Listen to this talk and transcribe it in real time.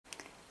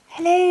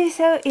Hello,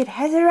 so it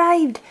has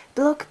arrived!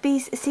 Block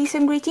B's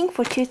season greeting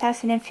for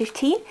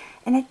 2015,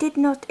 and I did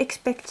not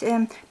expect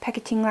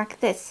packaging like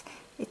this.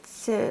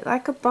 It's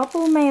like a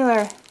bubble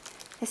mailer,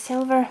 a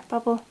silver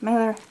bubble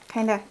mailer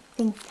kind of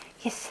thing,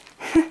 yes.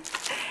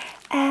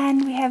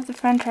 And we have the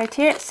front right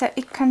here, so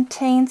it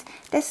contains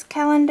this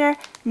calendar,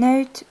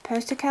 note,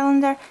 poster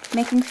calendar,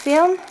 making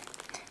film,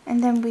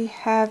 and then we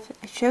have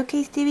a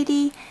showcase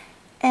DVD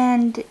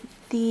and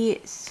the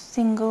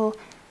single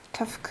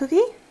tough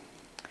cookie.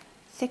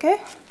 ZICO.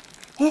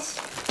 Yes,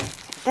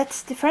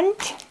 that's the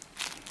front.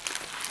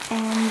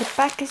 And the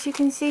back, as you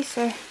can see,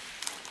 so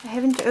I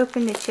haven't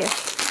opened it yet.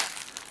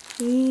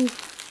 Yeah,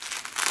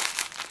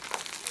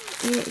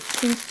 it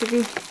seems to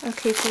be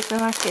okay to open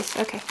like this.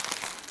 Okay.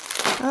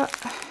 Oh.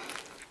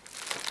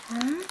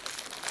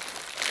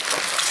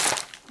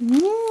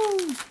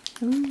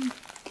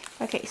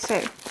 Okay, so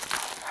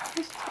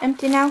just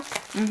empty now.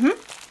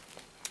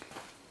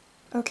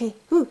 Okay.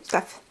 Ooh,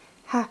 stuff.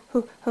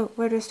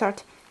 Where do I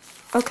start?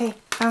 Okay.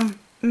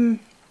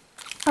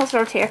 I'll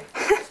start here.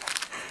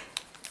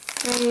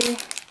 So,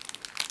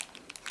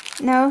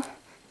 no.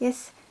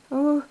 Yes.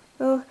 Oh.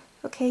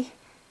 Okay.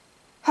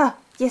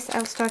 Yes,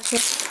 I'll start here.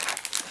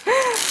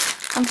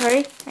 I'm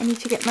sorry. I need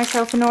to get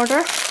myself in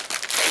order.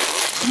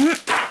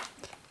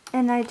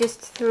 And I just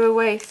threw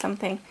away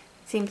something.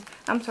 It seems.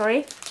 I'm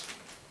sorry.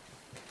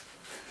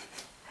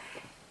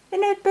 The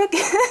notebook.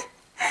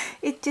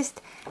 It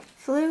just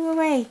flew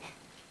away.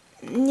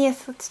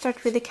 Yes, let's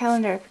start with the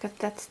calendar because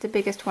that's the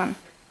biggest one.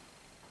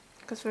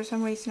 Because for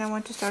some reason I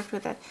want to start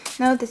with that.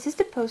 No, this is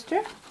the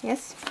poster.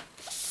 Yes.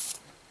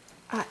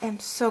 I am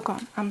so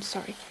gone. I'm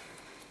sorry.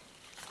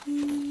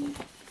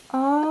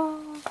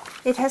 Oh,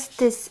 it has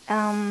this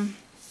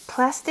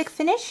plastic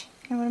finish.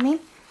 You know what I mean?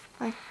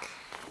 Like,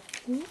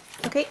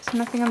 okay, so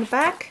nothing on the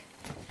back.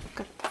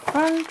 Got the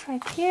front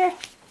right here.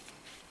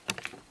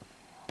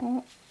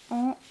 So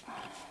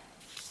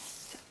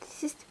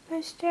this is the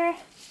poster.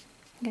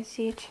 You can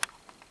see it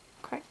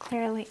quite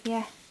clearly.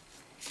 Yeah.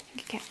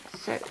 Okay,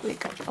 so we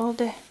got all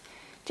the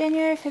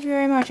January,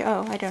 February, March.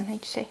 Oh, I don't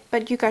need to say,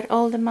 but you got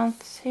all the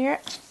months here.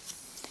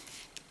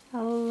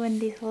 Oh, and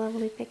this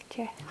lovely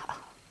picture.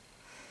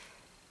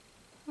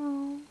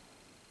 Oh.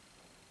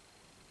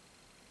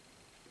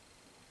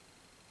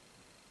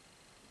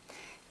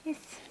 Yes.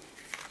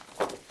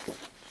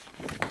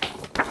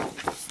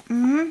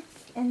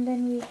 And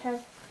then we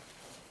have,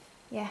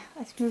 yeah,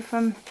 let's move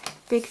from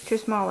big to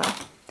smaller.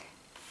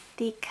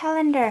 The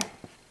calendar.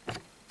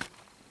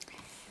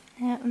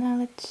 Now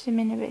let's zoom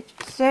in a bit.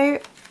 So,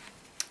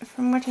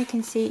 from what I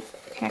can see, you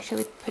can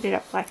actually put it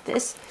up like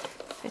this.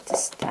 It's a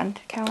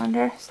standee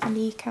calendar.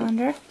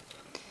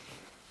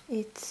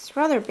 It's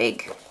rather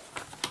big.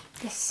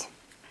 Yes.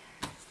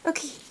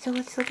 Okay, so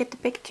let's look at the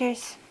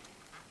pictures.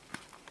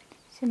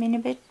 Zoom in a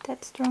bit.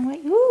 That's the wrong way.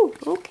 Ooh,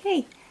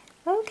 okay.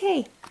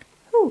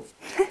 Ooh,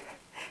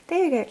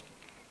 there you go.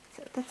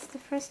 So that's the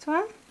first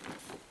one.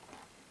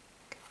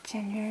 Got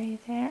January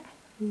there.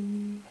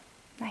 Ooh,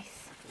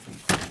 nice.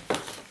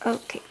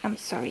 Okay, I'm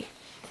sorry.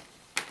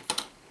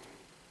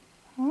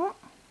 Oh.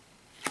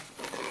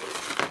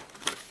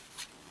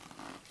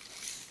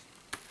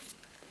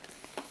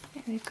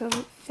 There we go,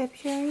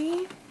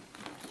 February.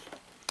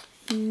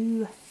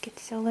 Ooh, get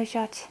the solo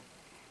shot.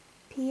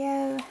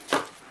 PO.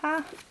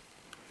 Ha.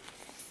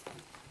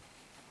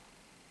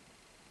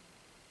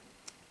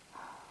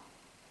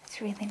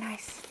 That's really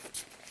nice.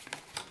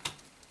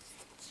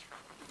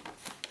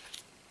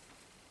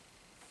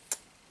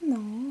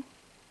 No.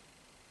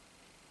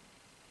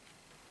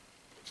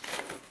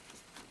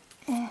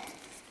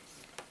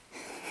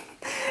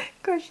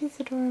 Gosh, she's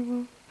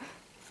adorable.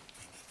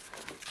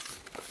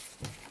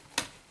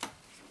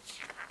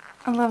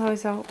 I love how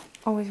he's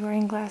always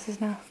wearing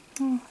glasses now.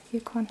 Oh,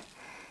 Yukon.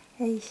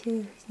 Hey,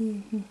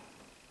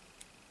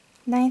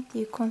 9th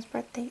Yukon's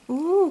birthday.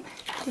 Ooh,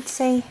 did it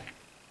say?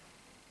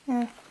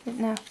 No,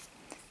 never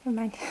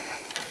mind.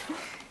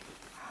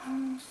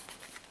 Oh,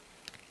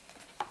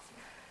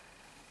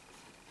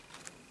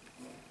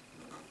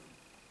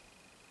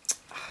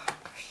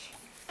 gosh.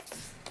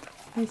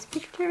 Nice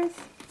pictures.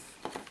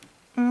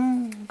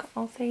 Got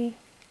all 3.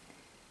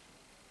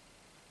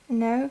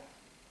 No.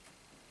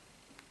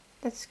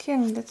 That's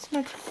Kyung, that's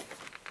not...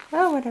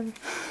 Oh, whatever.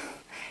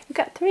 You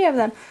got 3 of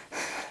them.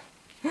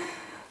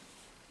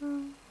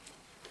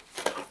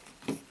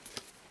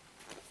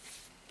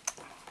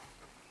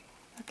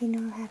 Looking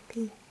all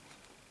happy.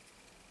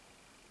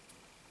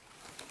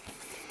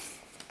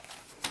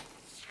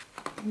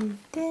 And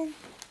then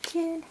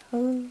Kyung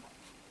Ho.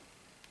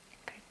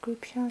 Got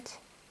group shots.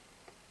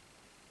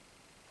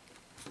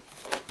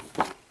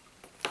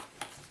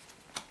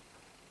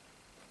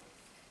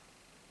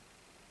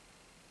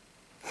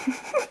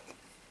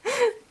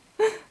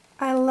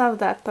 I love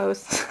that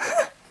pose.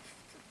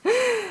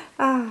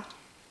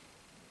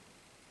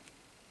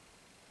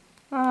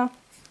 Oh,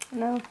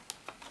 no,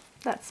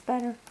 that's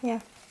better.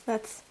 Yeah,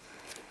 that's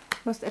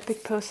most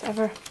epic pose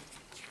ever.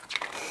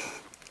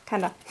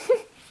 Kinda.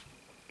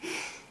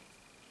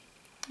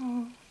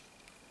 Oh,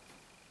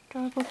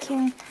 adorable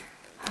King.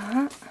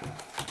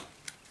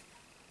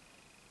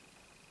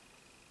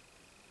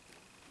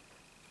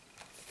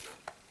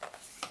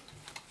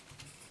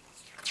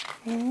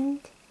 And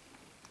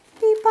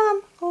Bee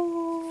Bum.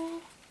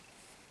 Oh,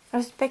 I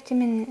expect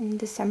him in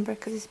December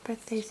because his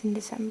birthday is in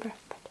December.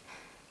 But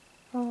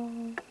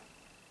oh,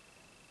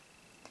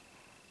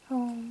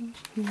 oh.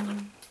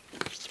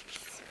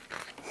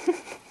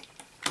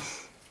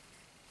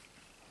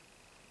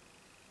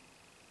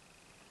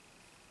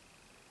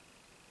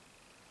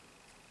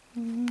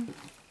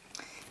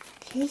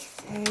 Okay,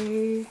 so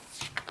seriously.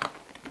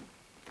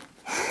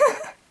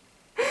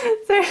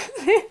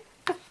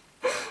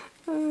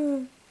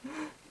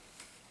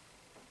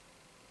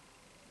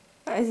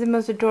 That is the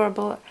most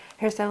adorable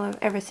hairstyle I've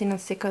ever seen on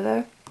ZICO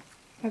though.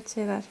 I'd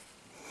say that.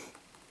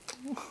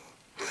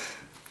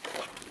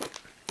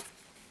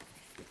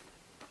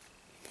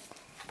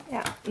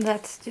 Yeah,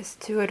 that's just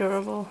too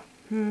adorable.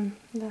 Oh,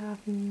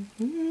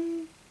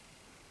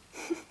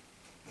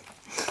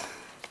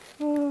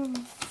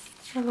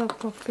 I love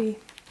Poppy.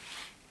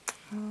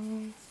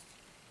 Oh.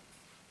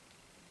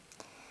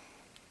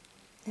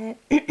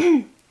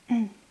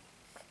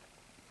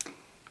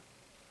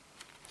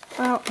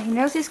 Well, he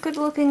knows he's good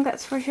looking,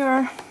 that's for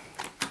sure.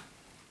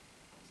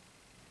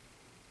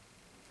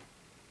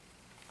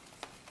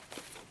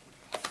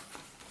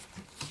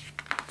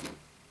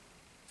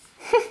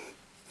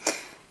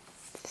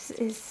 This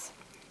is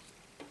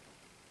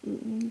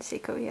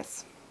ZICO,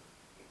 yes.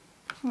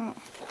 Oh.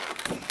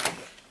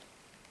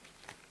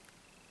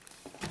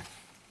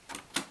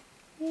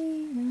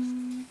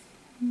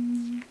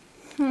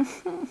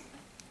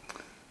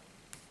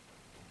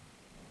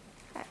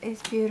 That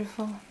is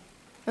beautiful.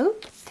 Oh,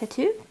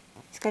 tattoo.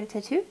 He's got a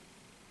tattoo.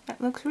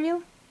 That looks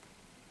real.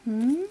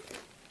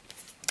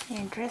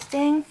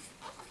 Interesting.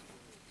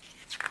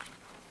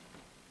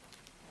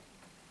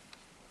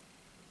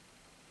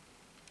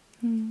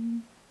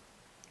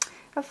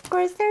 Of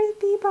course there's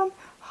Bee Bum.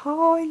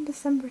 Oh, in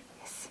December,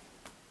 yes.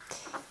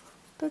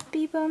 But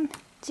Bee Bum,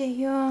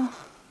 Jaehyeo.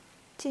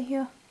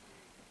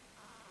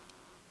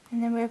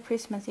 And then we have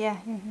Christmas, yeah.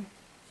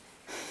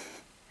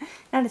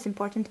 Not as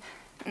important.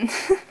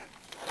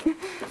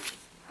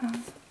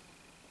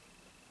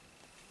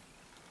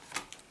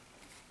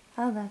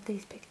 I love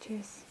these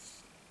pictures.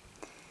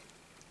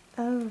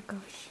 Oh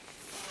gosh.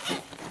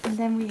 And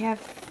then we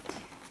have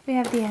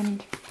the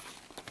end.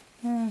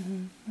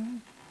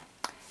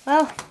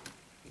 Well,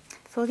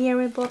 full year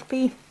with Block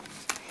B.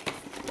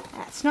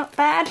 That's not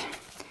bad.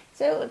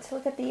 So let's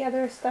look at the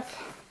other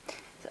stuff.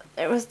 So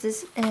there was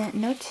this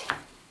note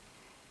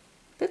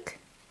book.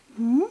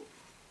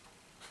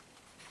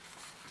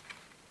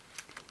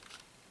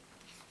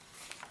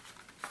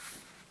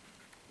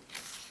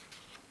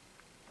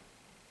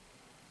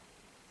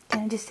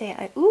 Can I just say,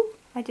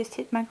 I just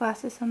hit my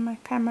glasses on my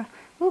camera.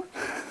 Ooh.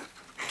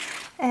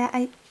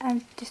 I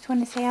just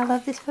want to say I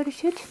love this photo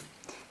shoot.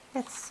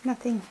 That's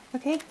nothing,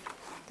 okay?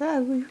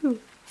 Woohoo.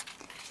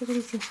 Take it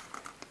easy.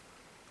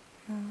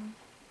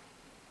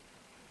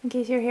 In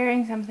case you're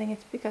hearing something,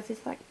 it's because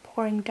it's like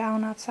pouring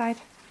down outside.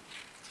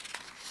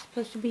 It's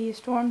supposed to be a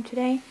storm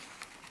today.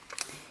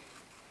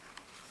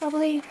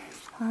 Probably.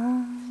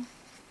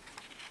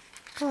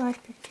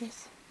 Collage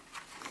pictures.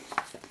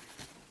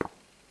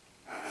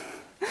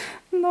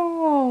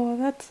 No,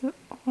 that's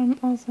one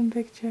awesome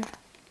picture.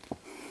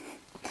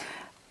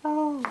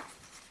 Oh.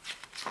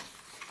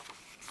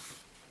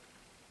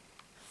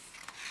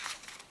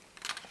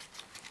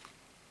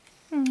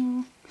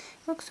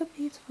 Looks so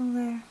beautiful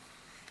there.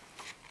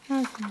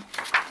 Okay.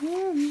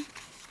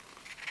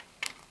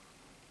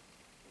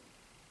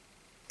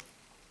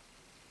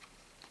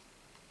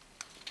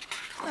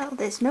 Well,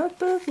 this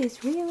notebook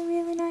is really,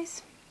 really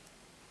nice.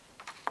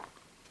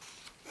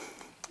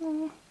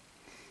 Oh.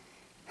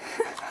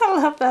 I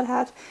love that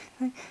hat.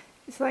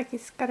 It's like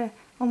he's got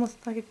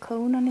almost like a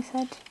cone on his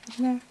head,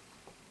 isn't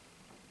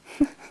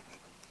there?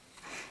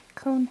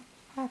 Cone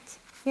hat.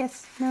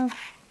 Yes, no.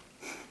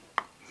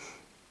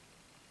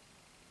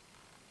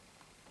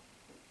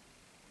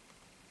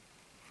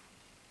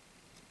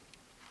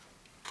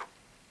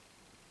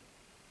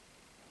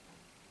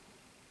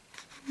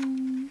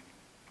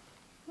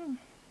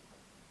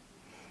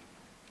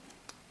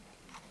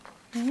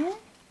 Yeah?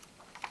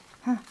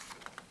 Huh.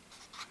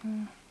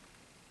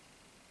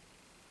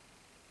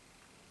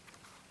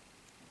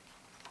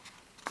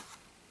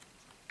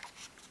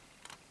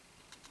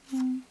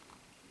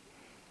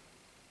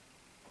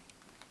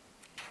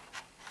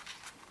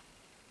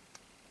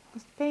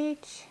 Last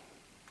page.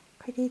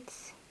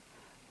 Credits.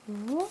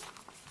 Oh.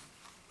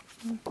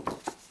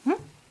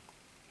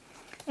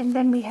 And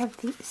then we have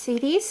the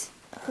CDs,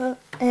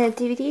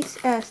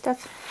 DVDs,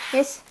 stuff.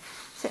 Yes.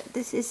 So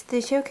this is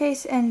the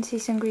showcase and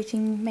season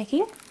greeting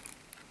making.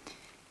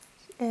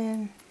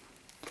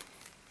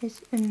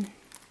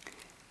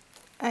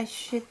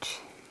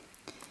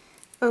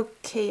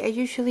 Okay, I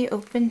usually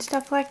open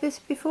stuff like this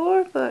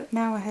before, but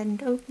now I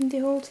hadn't opened the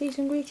whole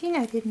season greeting.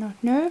 I did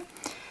not know.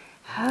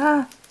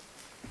 I'm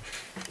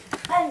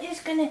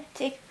just gonna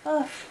take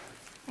off.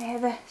 I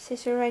have a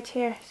scissor right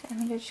here, so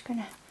I'm just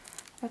gonna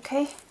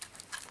Okay.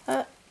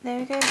 Oh, there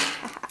we go.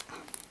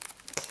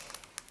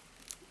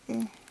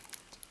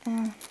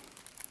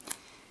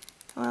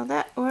 Well,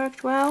 that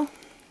worked well.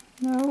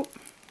 No.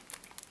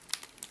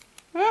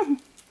 Oh.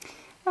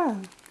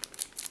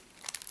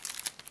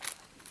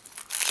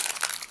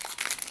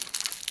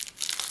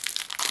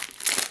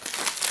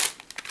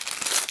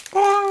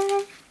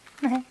 Ta-da!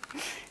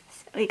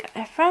 So we got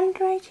a front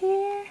right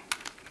here.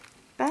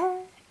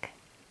 Back.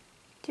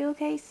 Jewel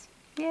case.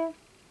 Yeah.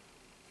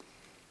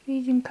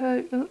 Region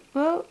code. Oh,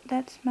 whoa,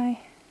 that's my...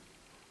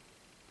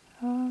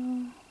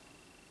 Oh.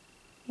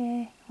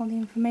 Yeah, all the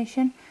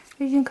information.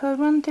 Region code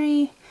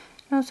 13.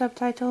 No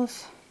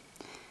subtitles.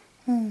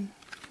 Yeah,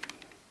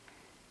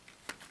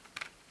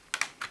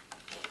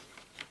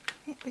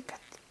 we got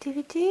the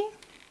DVD.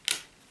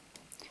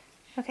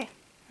 Okay,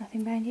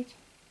 nothing behind it.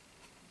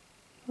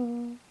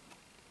 Oh.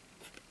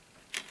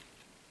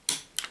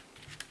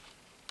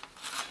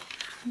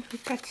 And we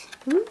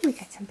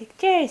got some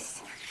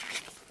pictures.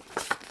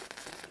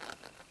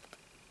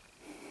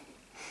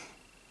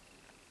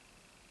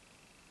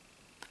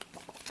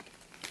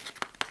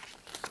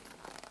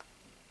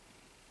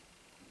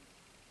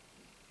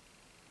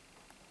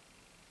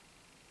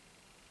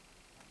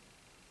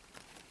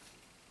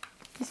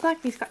 It's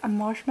like he's got a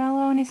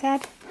marshmallow on his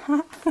head.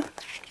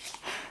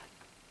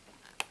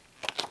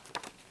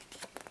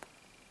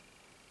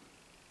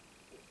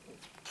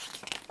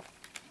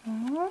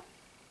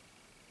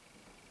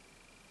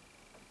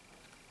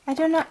 I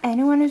don't know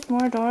anyone who's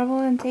more adorable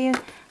than Theo.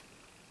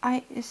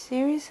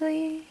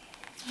 Seriously?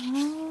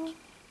 Oh.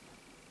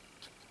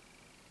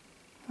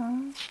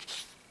 Oh.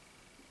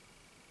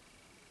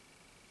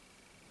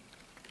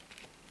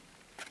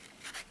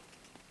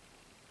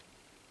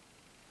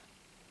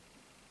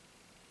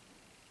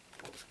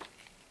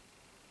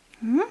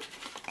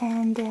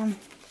 And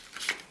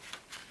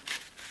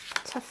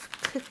tough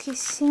cookie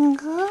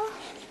single.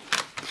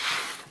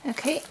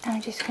 Okay,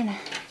 I'm just gonna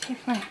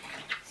take my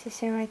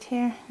scissor right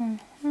here.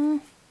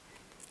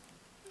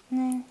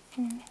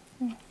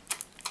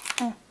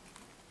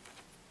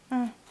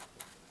 Ha!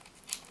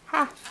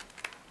 Ha!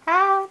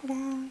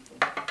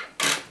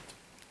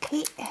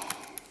 Okay.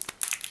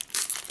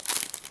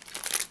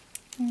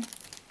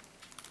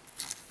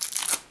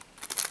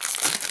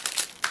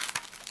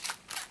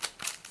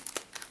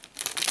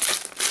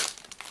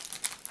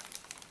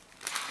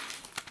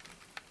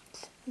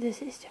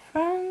 This is the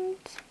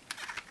front,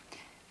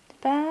 the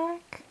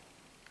back.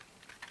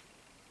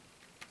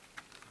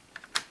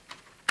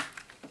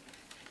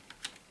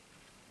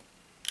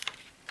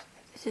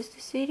 This is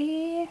the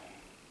CD.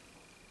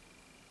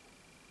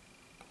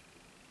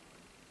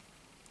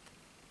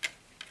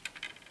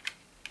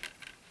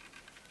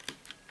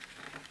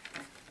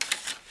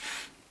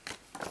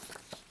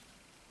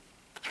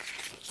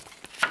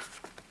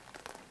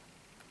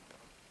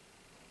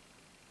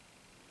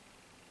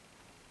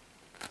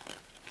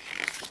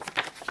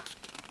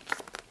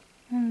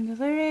 And the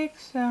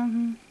lyrics,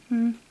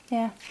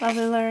 yeah,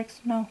 lovely lyrics,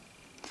 no.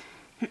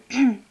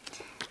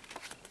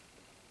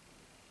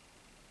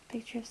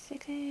 Picture of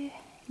ZICO.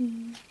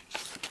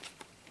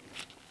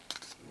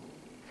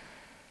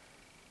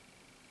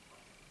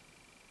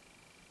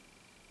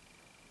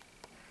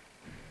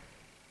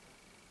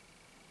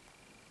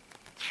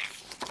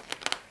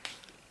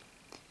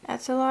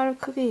 That's a lot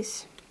of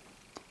cookies.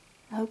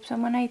 I hope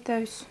someone ate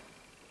those.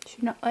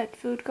 Should not let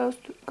food go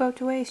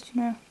to waste,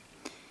 you know.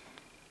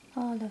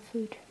 All the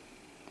food.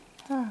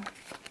 Oh.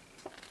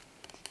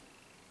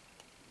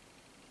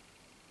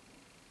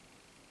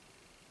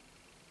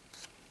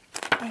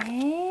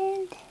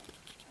 And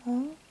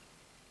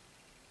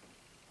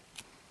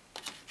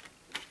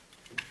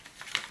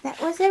that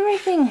was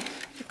everything.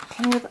 It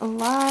came with a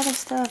lot of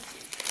stuff.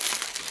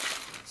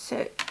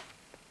 So,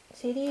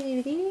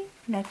 CD, DVD,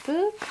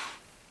 notebook,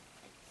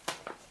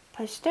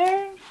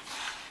 poster,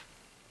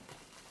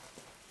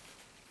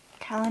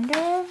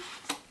 calendar,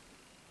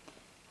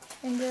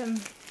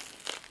 and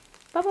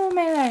bubble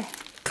mailer.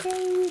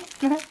 Yay!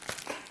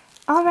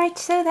 Alright,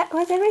 so that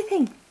was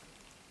everything.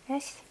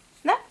 Yes.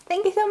 No,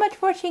 thank you so much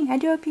for watching. I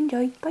do hope you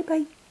enjoyed. Bye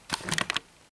bye.